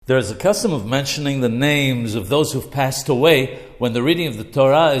There is a custom of mentioning the names of those who've passed away when the reading of the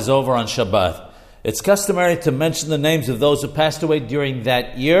Torah is over on Shabbat. It's customary to mention the names of those who passed away during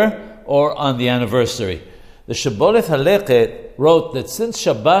that year or on the anniversary. The Shibboleth Haleket wrote that since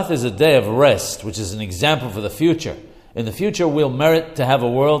Shabbat is a day of rest, which is an example for the future, in the future we'll merit to have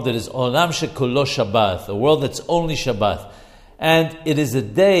a world that is Olam Shekulo Shabbat, a world that's only Shabbat. And it is a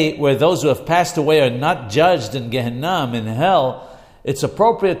day where those who have passed away are not judged in Gehenna, in hell. It's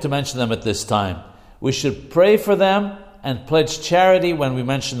appropriate to mention them at this time. We should pray for them and pledge charity when we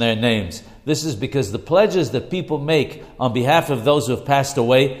mention their names. This is because the pledges that people make on behalf of those who have passed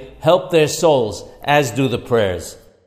away help their souls, as do the prayers.